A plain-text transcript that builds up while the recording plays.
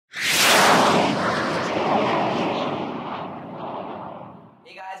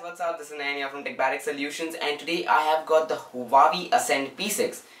what's up? This is Nanya from Barrack Solutions, and today I have got the Huawei Ascend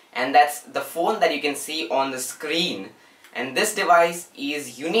P6, and that's the phone that you can see on the screen. And this device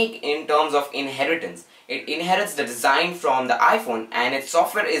is unique in terms of inheritance. It inherits the design from the iPhone, and its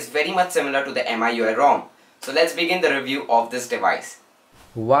software is very much similar to the MIUI ROM. So let's begin the review of this device.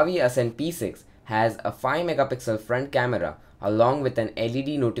 Huawei Ascend P6 has a 5 megapixel front camera along with an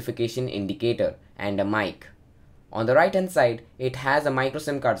LED notification indicator and a mic. On the right hand side, it has a micro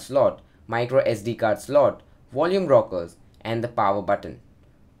SIM card slot, micro SD card slot, volume rockers and the power button.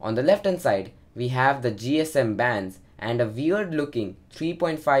 On the left hand side, we have the GSM bands and a weird looking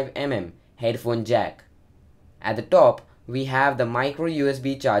 3.5mm headphone jack. At the top, we have the micro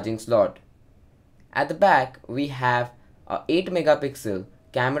USB charging slot. At the back, we have a 8 megapixel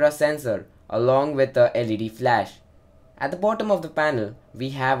camera sensor along with a LED flash. At the bottom of the panel,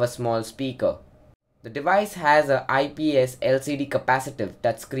 we have a small speaker. The device has a IPS LCD capacitive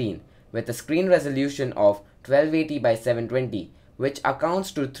touchscreen with a screen resolution of 1280 by 720, which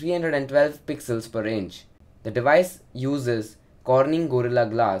accounts to 312 pixels per inch. The device uses Corning Gorilla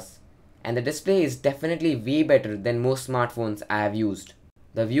Glass, and the display is definitely way better than most smartphones I have used.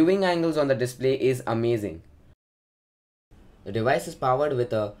 The viewing angles on the display is amazing. The device is powered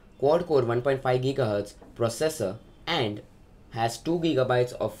with a quad-core 1.5 GHz processor and has 2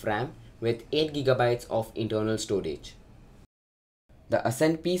 GB of RAM with 8 GB of internal storage. The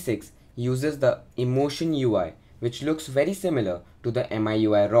Ascend P6 uses the Emotion UI, which looks very similar to the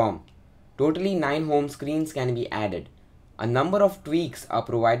MIUI ROM. Totally 9 home screens can be added. A number of tweaks are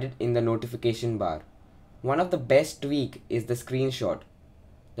provided in the notification bar. One of the best tweak is the screenshot.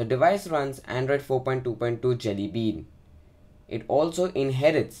 The device runs Android 4.2.2 Jelly Bean. It also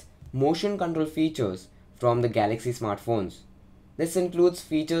inherits motion control features from the Galaxy smartphones. This includes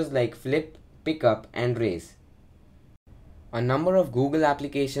features like flip, pickup and raise. A number of Google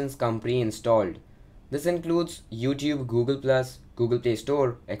applications come pre-installed. This includes YouTube, Google+, Google Play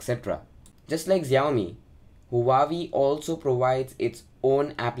Store, etc. Just like Xiaomi, Huawei also provides its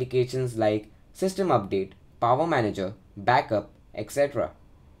own applications like System Update, Power Manager, Backup, etc.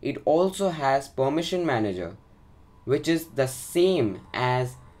 It also has Permission Manager, which is the same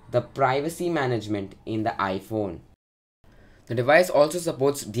as the privacy management in the iPhone. The device also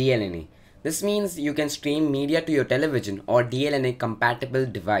supports DLNA. This means you can stream media to your television or DLNA compatible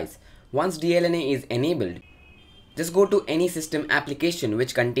device. Once DLNA is enabled, just go to any system application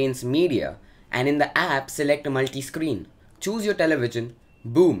which contains media and in the app select multi-screen. Choose your television,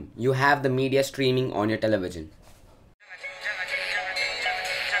 boom, you have the media streaming on your television.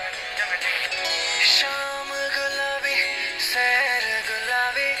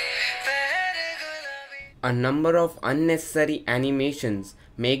 A number of unnecessary animations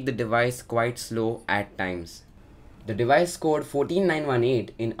make the device quite slow at times. The device scored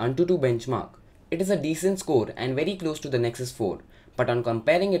 14918 in Antutu benchmark. It is a decent score and very close to the Nexus 4, but on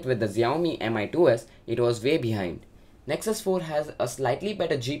comparing it with the Xiaomi Mi2s, it was way behind. Nexus 4 has a slightly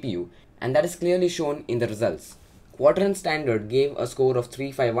better GPU and that is clearly shown in the results. Quadrant Standard gave a score of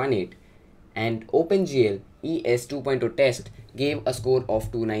 3518 and OpenGL ES 2.0 test gave a score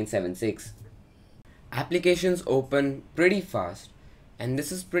of 2976. Applications open pretty fast, and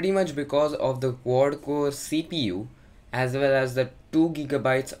this is pretty much because of the quad-core CPU as well as the 2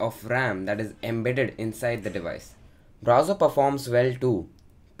 GB of RAM that is embedded inside the device. Browser performs well too.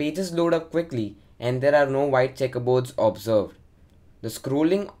 Pages load up quickly and there are no white checkerboards observed. The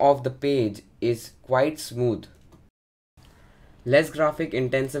scrolling of the page is quite smooth. Less graphic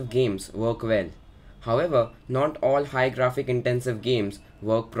intensive games work well. However, not all high graphic intensive games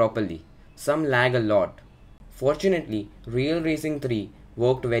work properly. Some lag a lot. Fortunately, Real Racing 3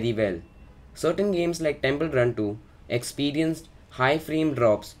 worked very well. Certain games like Temple Run 2 experienced high frame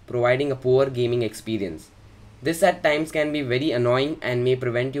drops, providing a poor gaming experience. This at times can be very annoying and may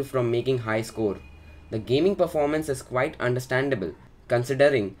prevent you from making high score. The gaming performance is quite understandable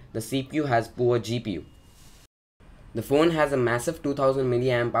considering the CPU has poor GPU. The phone has a massive 2000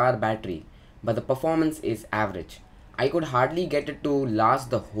 mAh battery, but the performance is average. I could hardly get it to last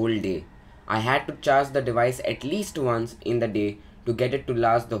the whole day. I had to charge the device at least once in the day to get it to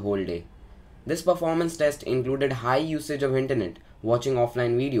last the whole day. This performance test included high usage of internet, watching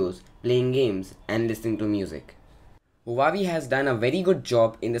offline videos, playing games and listening to music. Huawei has done a very good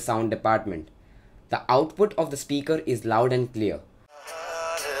job in the sound department. The output of the speaker is loud and clear.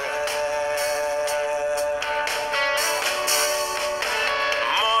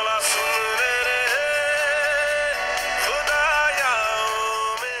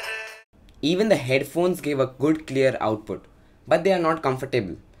 Even the headphones give a good clear output, but they are not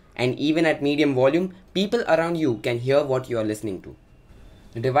comfortable, and even at medium volume, people around you can hear what you are listening to.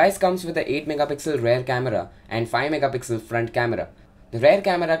 The device comes with a 8 megapixel rear camera and 5 megapixel front camera. The rear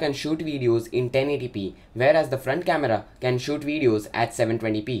camera can shoot videos in 1080p, whereas the front camera can shoot videos at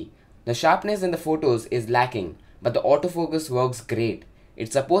 720p. The sharpness in the photos is lacking, but the autofocus works great.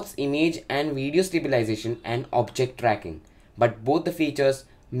 It supports image and video stabilization and object tracking, but both the features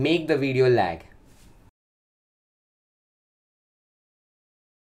make the video lag.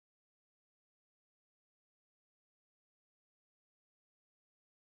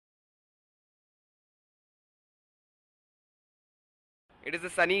 It is a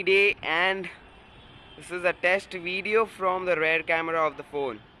sunny day and this is a test video from the rear camera of the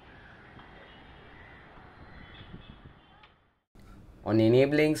phone. On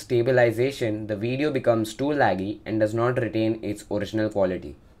enabling stabilization, the video becomes too laggy and does not retain its original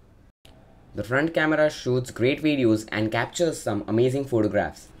quality. The front camera shoots great videos and captures some amazing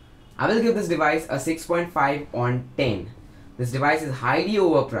photographs. I will give this device a 6.5 on 10. This device is highly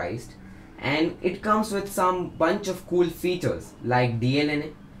overpriced and it comes with some bunch of cool features like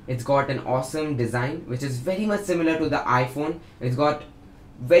DLNA. It's got an awesome design which is very much similar to the iPhone. It's got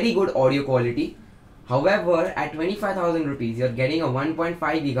very good audio quality. However, at 25,000 rupees, you're getting a 1.5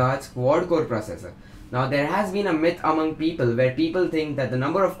 GHz quad-core processor. Now, there has been a myth among people where people think that the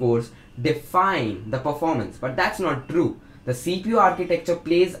number of cores define the performance, but that's not true. The CPU architecture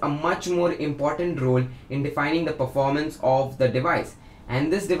plays a much more important role in defining the performance of the device.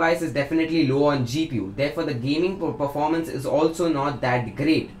 And this device is definitely low on GPU. Therefore, the gaming performance is also not that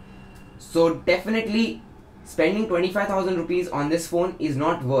great. So, definitely spending 25,000 rupees on this phone is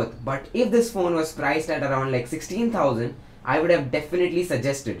not worth. But if this phone was priced at around like 16,000, I would have definitely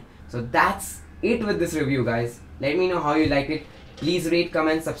suggested. So that's it with this review, guys. Let me know how you liked it. Please rate,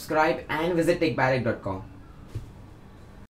 comment, subscribe and visit techbarrack.com.